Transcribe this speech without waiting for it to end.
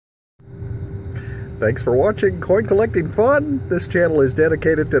Thanks for watching Coin Collecting Fun. This channel is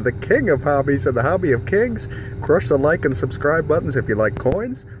dedicated to the king of hobbies and the hobby of kings. Crush the like and subscribe buttons if you like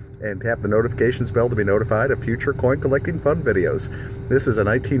coins, and tap the notifications bell to be notified of future Coin Collecting Fun videos. This is a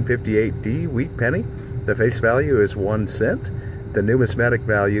 1958 D wheat penny. The face value is 1 cent. The numismatic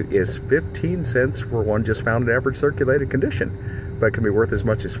value is 15 cents for one just found in average circulated condition, but can be worth as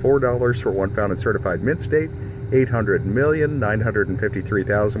much as $4 for one found in certified mint state.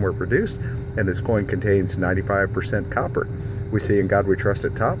 800,953,000 were produced, and this coin contains 95% copper. We see In God We Trust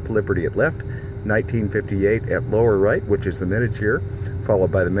at top, Liberty at left, 1958 at lower right, which is the mintage year, followed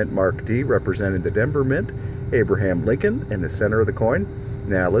by the mint mark D representing the Denver Mint, Abraham Lincoln in the center of the coin.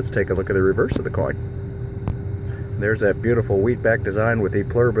 Now let's take a look at the reverse of the coin. There's that beautiful wheatback design with the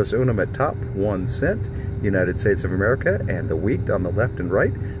pluribus unum at top, 1 cent, United States of America, and the wheat on the left and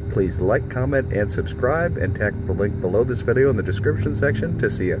right. Please like, comment, and subscribe, and tap the link below this video in the description section to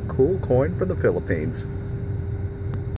see a cool coin from the Philippines.